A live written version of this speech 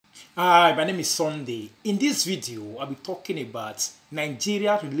Hi, my name is Sunday. In this video, I'll be talking about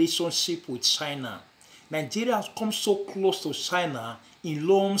Nigeria's relationship with China. Nigeria has come so close to China in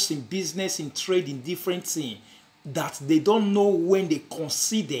loans, in business, in trade, in different things that they don't know when they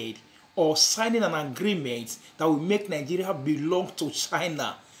conceded or signing an agreement that will make Nigeria belong to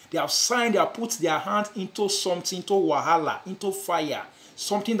China. They have signed, they have put their hand into something, into wahala, into fire,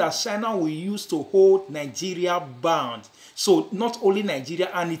 something that China will use to hold Nigeria bound. So not only Nigeria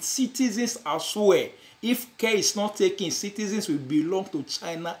and its citizens as well. If care is not taken, citizens will belong to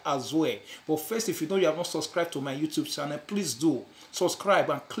China as well. But first, if you know you have not subscribed to my YouTube channel, please do subscribe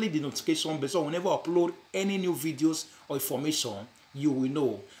and click the notification bell so whenever I upload any new videos or information, you will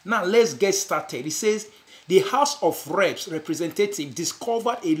know. Now let's get started. It says the House of Reps representative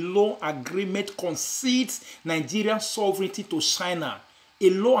discovered a loan agreement concedes Nigerian sovereignty to China. A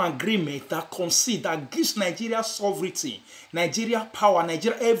loan agreement that concedes, that gives Nigeria sovereignty, Nigeria power,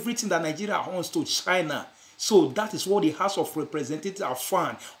 Nigeria, everything that Nigeria owns to China. So that is what the House of Representatives have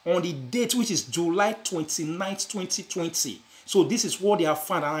found on the date which is July 29th, 2020. So this is what they have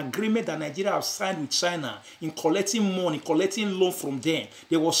found, an agreement that Nigeria have signed with China in collecting money, collecting loan from them.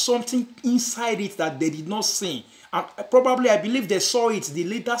 There was something inside it that they did not see. And probably, I believe they saw it, the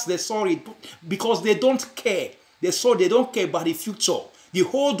leaders, they saw it because they don't care. They don't care about the future. The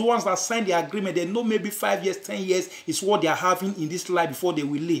old ones that signed the agreement, they know maybe 5 years, 10 years is what they are having in this life before they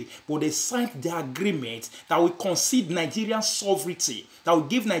will leave. But they signed the agreement that will concede Nigerian sovereignty, that will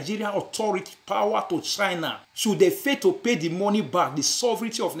give Nigeria authority, power to China. Should they fail to pay the money back, the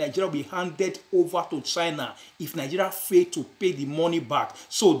sovereignty of Nigeria will be handed over to China if Nigeria fail to pay the money back.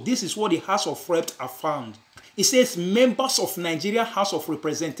 So this is what the House of Reps have found. It says members of Nigeria House of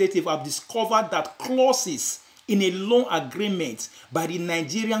Representatives have discovered that clauses in a loan agreement by the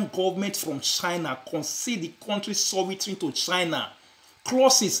Nigerian government from China concede the country's sovereignty to China.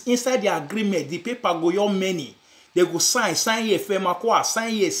 Clauses inside the agreement, the paper go your many. They go sign here,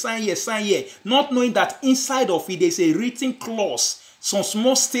 sign here, sign here, not knowing that inside of it there's a written clause, some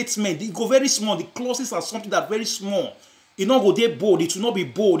small statement. They go very small. The clauses are something that very small. It not go there bold. It will not be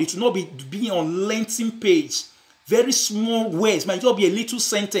bold. It will not be on lengthy page. Very small words. Might just be a little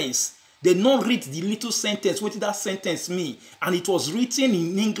sentence. They not read the little sentence. What did that sentence mean? And it was written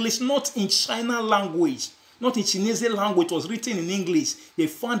in English, not in China language, not in Chinese language. It was written in English. They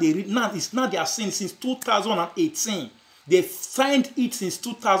found it. Now it's not their sin since 2018. They've signed it since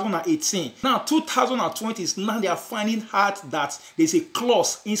 2018. Now 2020 is now they are finding hard that there's a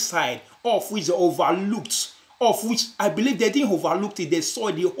clause inside of which they overlooked. Of which I believe they didn't overlook it, they saw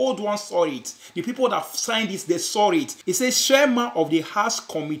it, the old one saw it. The people that signed it, they saw it. It says, Chairman of the House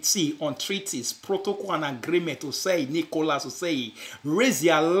Committee on Treaties, Protocol and Agreement, to say Nicholas to say, raised the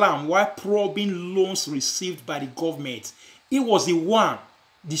alarm while probing loans received by the government. He was the one,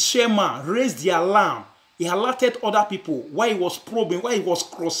 the chairman, raised the alarm. He alerted other people while he was probing, while he was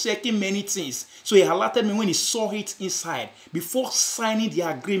cross-checking many things. So he alerted me when he saw it inside. Before signing the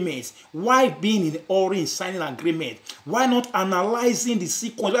agreement, why being in a hurry in signing an agreement? Why not analyzing the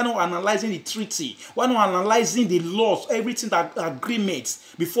sequence? Why not analyzing the treaty? Why not analyzing the laws, everything that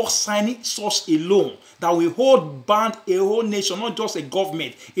agreements before signing such a loan that will hold bound a whole nation, not just a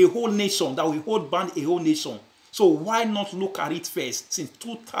government, a whole nation, that will hold bound a whole nation? So why not look at it first? Since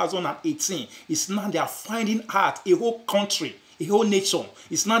 2018, it's now they are finding out a whole country, a whole nation.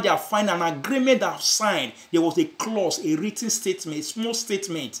 It's now they are finding an agreement that signed. There was a clause, a written statement, a small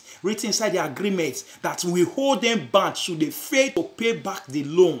statement written inside the agreement that will hold them bound should they fail to pay back the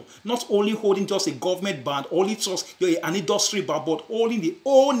loan. Not only holding just a government band, only just an industry band, but holding the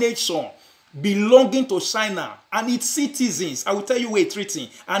whole nation belonging to China and its citizens. I will tell you where it's written,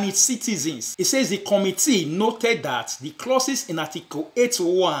 and its citizens. It says the committee noted that the clauses in Article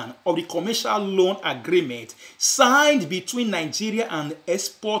 81 of the Commercial Loan Agreement signed between Nigeria and the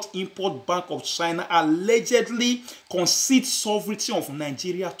Export-Import Bank of China allegedly concede sovereignty of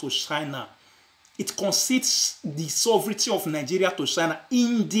Nigeria to China. It concedes the sovereignty of Nigeria to China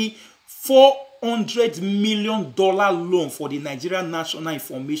in the $400 million loan for the Nigerian National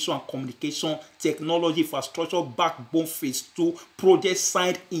Information and Communication Technology Infrastructure Backbone Phase 2 project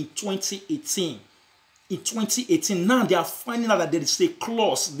signed in 2018. In 2018, now they are finding out that there is a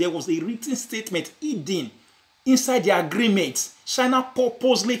clause, there was a written statement hidden inside the agreement. China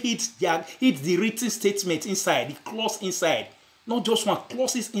purposely hid the written statement inside, the clause inside. Not just one,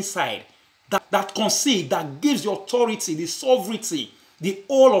 clauses inside that concede, that gives the authority, the sovereignty, the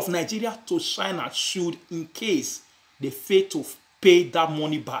whole of Nigeria to China should, in case they fail to pay that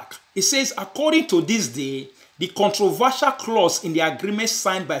money back. It says, according to this day, The controversial clause in the agreement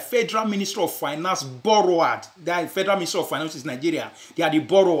signed by Federal Ministry of Finance borrowed, the Federal Ministry of Finance is Nigeria, they are the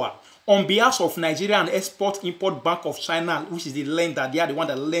borrower, on behalf of Nigeria and Export-Import Bank of China, which is the lender, they are the one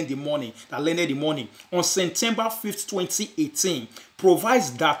that lended the money, on September 5th, 2018,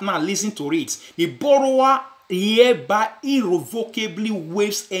 provides that, now listen to it, the borrower hereby irrevocably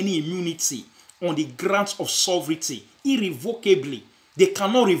waives any immunity on the grounds of sovereignty. Irrevocably. They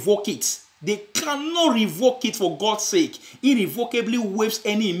cannot revoke it. They cannot revoke it, for God's sake. Irrevocably waives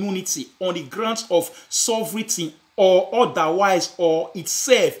any immunity on the grounds of sovereignty or otherwise, or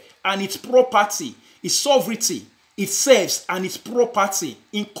itself and its property, its sovereignty, itself and its property,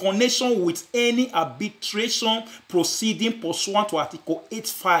 in connection with any arbitration proceeding pursuant to Article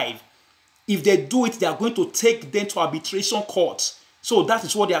 8.5. If they do it, they are going to take them to arbitration court. So that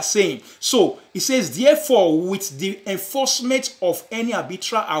is what they are saying. So it says, therefore, with the enforcement of any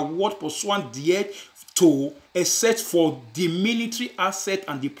arbitral award pursuant thereto, except for the military asset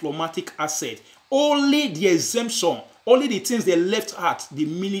and diplomatic asset, only the exemption, only the things they left out, the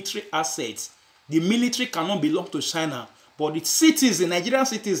military assets. The military cannot belong to China, but the citizen, Nigerian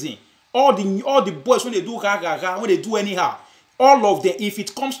citizen, all the boys, when they do when they do anyhow, all of them, if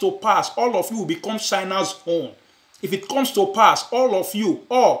it comes to pass, all of you will become China's own. If it comes to pass, all of you,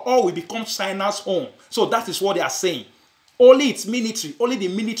 all will become China's own. So that is what they are saying. Only its military, only the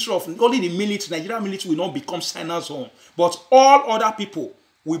military, Nigerian military will not become China's own. But all other people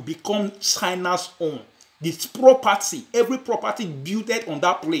will become China's own. This property, every property built on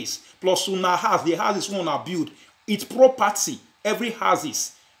that place, plus una house, the houses one are built, its property, every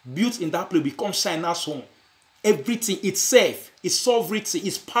houses built in that place become China's own. Everything itself, its sovereignty,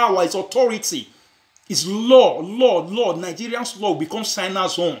 its power, its authority, its law, Nigerians' law becomes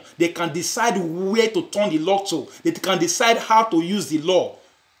China's own. They can decide where to turn the law to. They can decide how to use the law.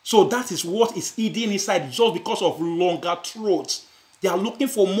 So that is what is hidden inside, just because of longer throats. They are looking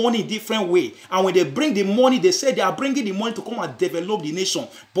for money different way. And when they bring the money, they say they are bringing the money to come and develop the nation.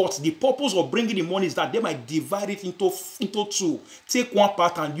 But the purpose of bringing the money is that they might divide it into two. Take one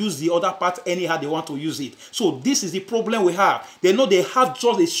part and use the other part anyhow they want to use it. So this is the problem we have. They know they have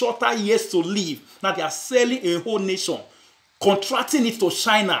just a shorter years to live. Now they are selling a whole nation, contracting it to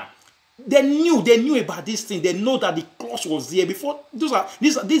China. They knew about this thing. They know that the clause was there before.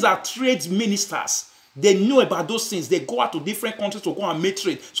 These are trade ministers. They knew about those things. They go out to different countries to go and make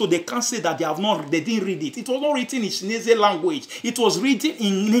trade. So they can't say that they didn't read it. It was not written in Chinese language. It was written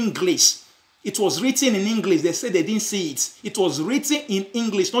in English. It was written in English. They said they didn't see it. It was written in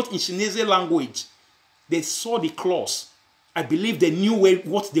English, not in Chinese language. They saw the clause. I believe they knew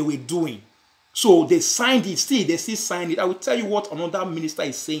what they were doing. So they signed it. They still signed it. I will tell you what another minister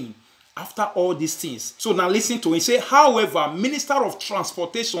is saying after all these things. So now listen to him. He said, however, Minister of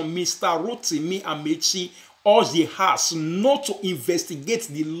Transportation, Mr. Rotimi Amechi, urged the House not to investigate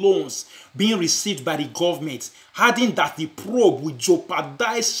the loans being received by the government, adding that the probe will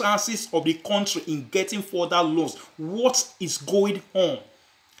jeopardize chances of the country in getting further loans. What is going on?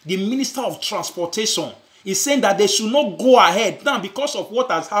 The Minister of Transportation is saying that they should not go ahead. Now, because of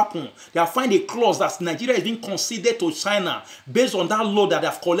what has happened, they have found a clause that Nigeria is being conceded to China based on that law that they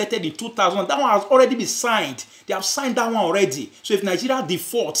have collected in 2000. That one has already been signed. They have signed that one already. So if Nigeria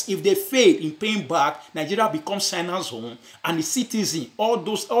defaults, if they fail in paying back, Nigeria becomes China's own, and the citizen, all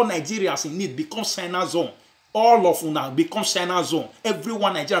Nigerians in need becomes China's own. All of them become China's own.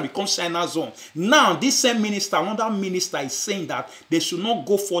 Everyone Nigeria becomes China's own. Now, this same minister, another minister, is saying that they should not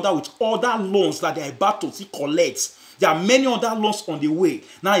go further with other loans that they are about to collect. There are many other loans on the way.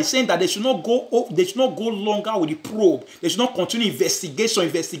 Now, he's saying that they should not go longer with the probe. They should not continue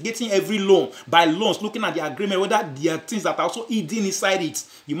investigating every loan by loans, looking at the agreement, whether there are things that are also hidden inside it.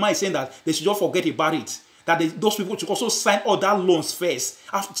 You might say that they should just forget about it. That those people should also sign other loans first.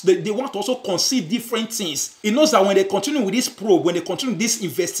 They want to also concede different things. He knows that when they continue with this probe, when they continue this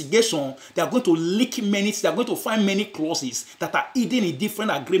investigation, they are going to leak many, they are going to find many clauses that are hidden in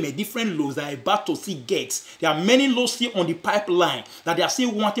different agreements, different laws that are about to see get. There are many laws still on the pipeline that they are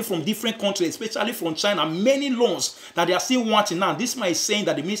still wanting from different countries, especially from China. Many loans that they are still wanting now. This man is saying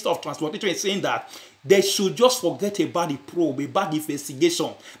that the Minister of Transportation is saying that they should just forget about the probe, about the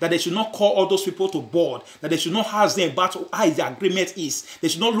investigation, that they should not call all those people to board, that they should not ask them about how the agreement is. They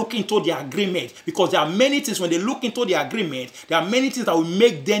should not look into the agreement, because there are many things when they look into the agreement, there are many things that will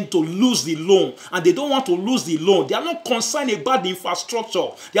make them to lose the loan, and they don't want to lose the loan. They are not concerned about the infrastructure.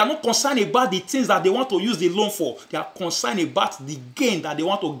 They are not concerned about the things that they want to use the loan for. They are concerned about the gain that they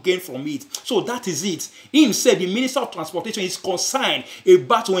want to gain from it. So that is it. He said the Minister of Transportation is concerned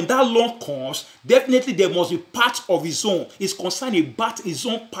about when that loan comes, definitely definitely there must be part of his own. It's concerned about his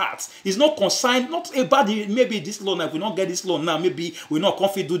own part. It's not concerned, not about maybe this loan, if we not get this loan now, maybe we're not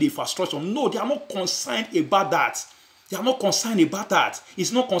confident to do the infrastructure. No, they are not concerned about that. They are not concerned about that.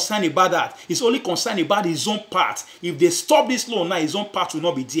 He's not concerned about that. He's only concerned about his own part. If they stop this loan now, his own part will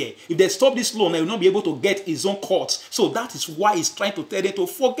not be there. If they stop this loan now, he will not be able to get his own court. So that is why he's trying to tell them to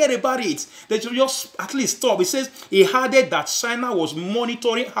forget about it. They should just at least stop. He says he added that China was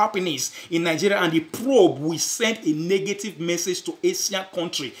monitoring happenings in Nigeria and the probe will send a negative message to Asian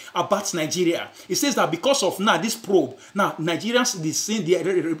country about Nigeria. He says that because of now this probe, now Nigerians,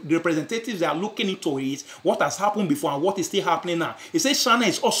 the representatives, they are looking into it, what has happened before, what is still happening now. He says China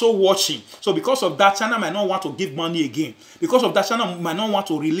is also watching. So because of that, China might not want to give money again. Because of that, China might not want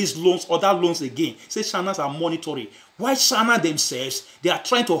to release loans, other loans again. He says China's are monitoring. Why China themselves, they are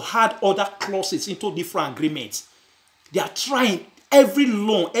trying to add other clauses into different agreements. They are trying every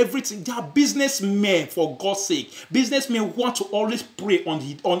loan, everything. They are businessmen, for God's sake. Businessmen want to always prey on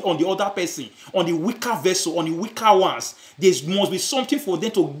the other person, on the weaker vessel, on the weaker ones. There must be something for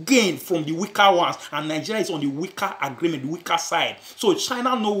them to gain from the weaker ones. And Nigeria is on the weaker agreement, the weaker side. So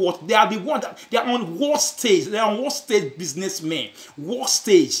China know what they are. The one that they are on war stage. They are on war stage businessmen. War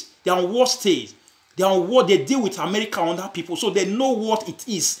stage. They are on war stage. They are on war. They deal with America and other people, so they know what it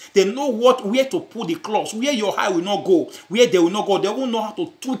is. They know where to put the clause, where your eye will not go, where they will not go. They won't know how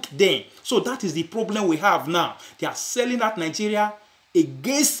to tweak them. So that is the problem we have now. They are selling out Nigeria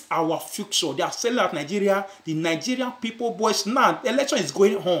against our future. They are selling out Nigeria. The Nigerian people, boys, now the election is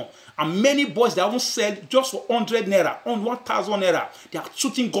going on, and many boys they haven't sell just for 100 naira, on 1,000 naira. They are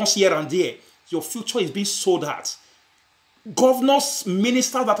shooting guns here and there. Your future is being sold out. Governors,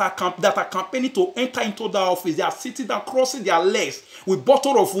 ministers that are campaigning to enter into the office, they are sitting down, crossing their legs with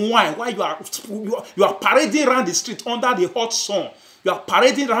bottle of wine while you are parading around the street under the hot sun. You are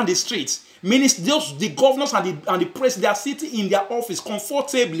parading around the streets. Ministers, the governors and the press, they are sitting in their office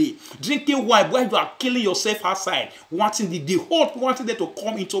comfortably, drinking wine while you are killing yourself outside, wanting wanting them to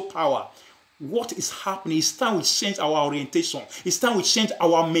come into power. What is happening? It's time we change our orientation. It's time we change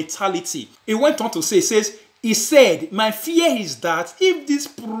our mentality. He went on to say, he said, my fear is that if this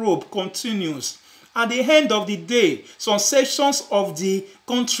probe continues, at the end of the day, some sections of the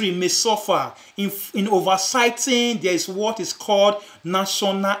country may suffer in oversighting. There is what is called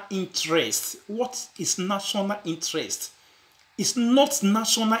national interest. What is national interest? It's not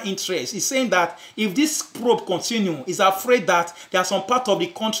national interest. He's saying that if this probe continues, he's afraid that there are some part of the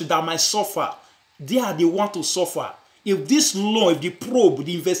country that might suffer. They are the ones to suffer. If this law, if the probe,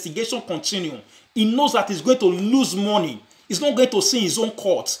 the investigation continue, he knows that he's going to lose money. He's not going to see his own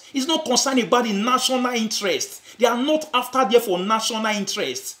court. He's not concerned about the national interest. They are not after there for national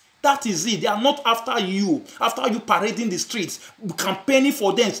interest. That is it. They are not after you parading the streets, campaigning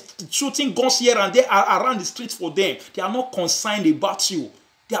for them, shooting guns here and there around the streets for them. They are not concerned about you.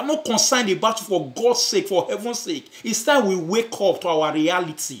 They are not concerned about you, for God's sake, for heaven's sake. It's time we wake up to our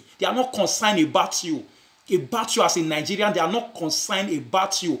reality. They are not concerned about you. About you as a Nigerian, they are not concerned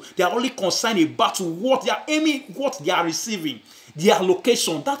about you. They are only concerned about what they are aiming, what they are receiving, their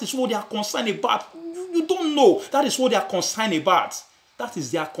location. That is what they are concerned about. You don't know. That is what they are concerned about. That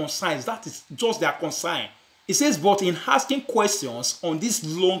is their concerns. That is just their concern. It says, but in asking questions on these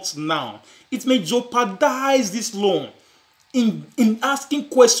loans now, it may jeopardize this loan. In asking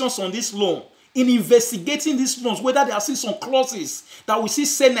questions on this loan, in investigating these loans, whether they are seeing some clauses that will see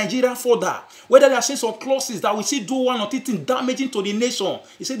send Nigeria further, whether they are seeing some clauses that will see do one or two things damaging to the nation.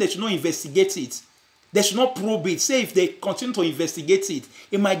 He said they should not investigate it. They should not probe it. Say if they continue to investigate it,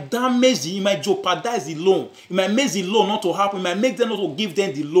 it might damage it might jeopardize the loan. It might make the loan not to happen. It might make them not to give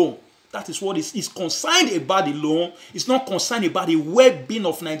them the loan. That is what is concerned about the loan. It's not concerned about the well-being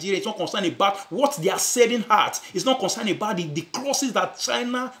of Nigeria. It's not concerned about what they are selling at. It's not concerned about the clauses that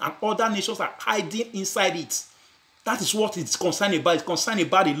China and other nations are hiding inside it. That is what it's concerned about. It's concerned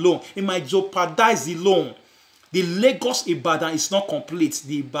about the loan. It might jeopardize the loan. The Lagos-Ibadan is not complete.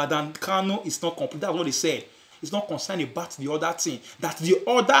 The Ibadan-Kano is not complete. That's what they said. It's not concerned about the other thing. That the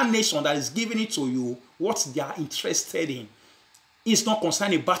other nation that is giving it to you, what they are interested in. It's not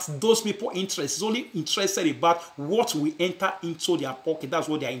concerned about those people's interests. It's only interested about what will enter into their pocket. That's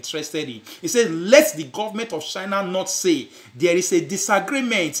what they are interested in. It says, let the government of China not say there is a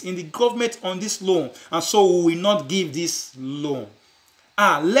disagreement in the government on this loan, and so we will not give this loan.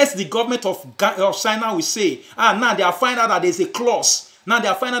 Let the government of China will say, now they are finding out that there's a clause. Now they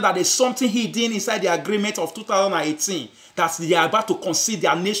are finding out that there's something hidden inside the agreement of 2018 that they are about to concede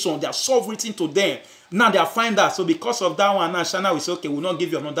their nation, their sovereignty to them. Now they are finding that. So because of that one, now China will say, okay, we'll not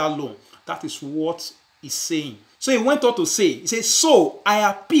give you another loan. That is what he's saying. So he went on to say, he said, so I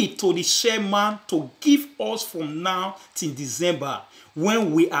appeal to the chairman to give us from now till December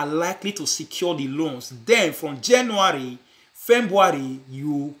when we are likely to secure the loans. Then from January, February,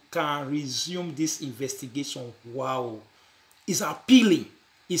 you can resume this investigation. Wow. He's appealing.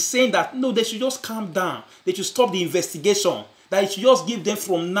 He's saying that, no, they should just calm down. They should stop the investigation. That it should just give them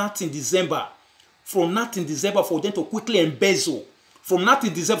from now till December. From now till December for them to quickly embezzle. From now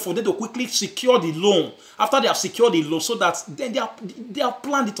till December for them to quickly secure the loan. After they have secured the loan, so that then they have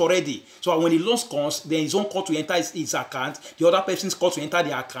planned it already. So when the loan comes, then his own call to enter his account, the other person's call to enter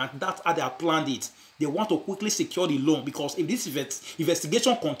their account. That's how they have planned it. They want to quickly secure the loan because if this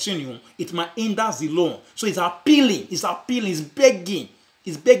investigation continues, it might hinder the loan. So he's appealing, he's begging.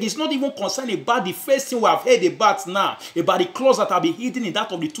 He's begging. It's not even concerned about the first thing we have heard about now, about the clause that have been hidden in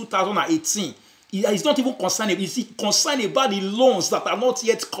that of the 2018. He's not even concerned. He's concerned about the loans that are not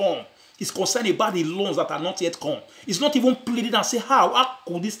yet come. He's concerned about the loans that are not yet come. He's not even pleading and say, how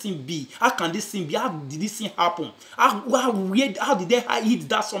could this thing be? How can this thing be? How did this thing happen? How did they hide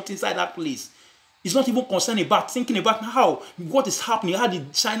that something inside that place? He's not even concerned about thinking about what is happening. Why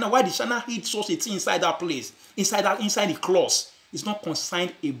did China hid such a thing inside that place? Inside the clause. He's not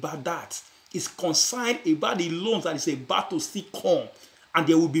concerned about that. He's concerned about the loans that is about to still come. And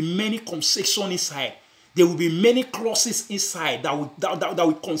there will be many concessions inside. There will be many clauses inside that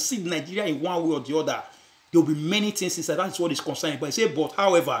will concede Nigeria in one way or the other. There will be many things inside. That's what he's concerned about. He said, but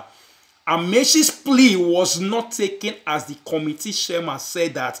however, Ameshi's plea was not taken as the committee chairman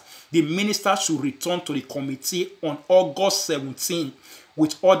said that the minister should return to the committee on August 17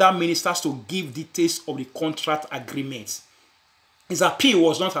 with other ministers to give details of the contract agreement. His appeal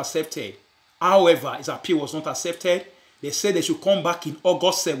was not accepted. However, his appeal was not accepted. They said they should come back in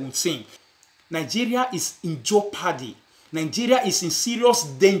August 17. Nigeria is in jeopardy. Nigeria is in serious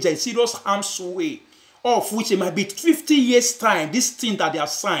danger, in serious harm's way, of which it might be 50 years' time, this thing that they have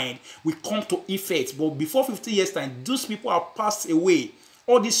signed will come to effect. But before 50 years' time, those people have passed away.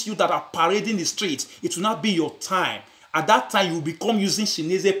 All these youth that are parading the streets, it will not be your time. At that time, you will become using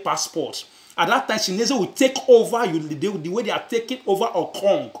Chinese passport. At that time, Chinese will take over you the way they are taking over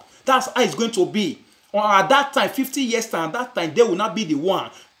Okong. That's how it's going to be. Or at that time, 50 years' time, at that time, they will not be the one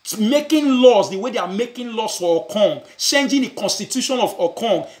making laws the way they are making laws for Okong, changing the constitution of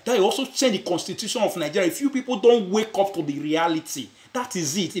Okong. That will also change the constitution of Nigeria. If you people don't wake up to the reality, that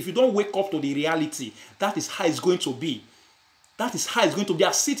is it. If you don't wake up to the reality, that is how it's going to be. That is how it's going to be. They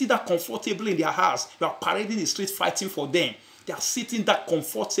are sitting there comfortably in their house. You are parading the streets fighting for them. They are sitting there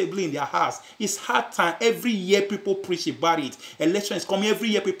comfortably in their house. It's hard time. Every year people preach about it. Election is coming. Every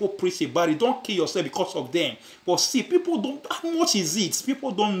year people preach about it. Don't kill yourself because of them. But see, people don't. How much is it?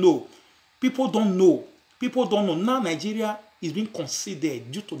 People don't know. People don't know. People don't know. Now Nigeria is being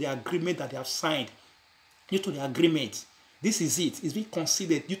considered due to the agreement that they have signed. Due to the agreement. This is it. It's being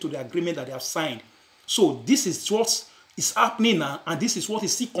considered due to the agreement that they have signed. So this is what is happening now. And this is what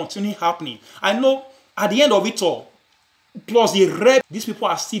is still continuing happening. I know at the end of it all, plus the rep, these people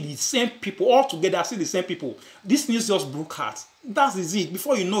are still the same people. All together are still the same people. This news just broke out. That is it.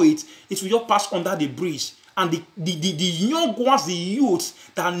 Before you know it, it will just pass under the bridge. And the young ones, the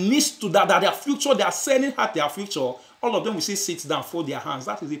youths that needs to that their future, they are selling out their future. All of them will say sit down, fold their hands.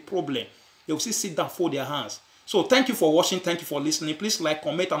 That is the problem. They will say sit down, fold their hands. So thank you for watching. Thank you for listening. Please like,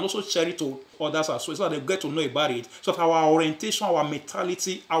 comment, and also share it to others as well, so that they get to know about it. So that our orientation, our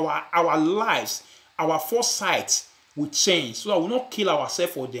mentality, our lives, our foresight will change, so that we will not kill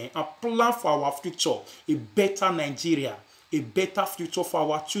ourselves for them and plan for our future, a better Nigeria, a better future for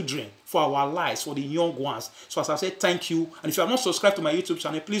our children, for our lives, for the young ones. So as I said, thank you. And if you have not subscribed to my YouTube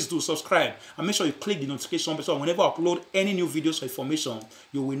channel, please do subscribe and make sure you click the notification bell so whenever I upload any new videos or information,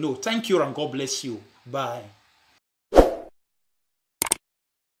 you will know. Thank you and God bless you. Bye.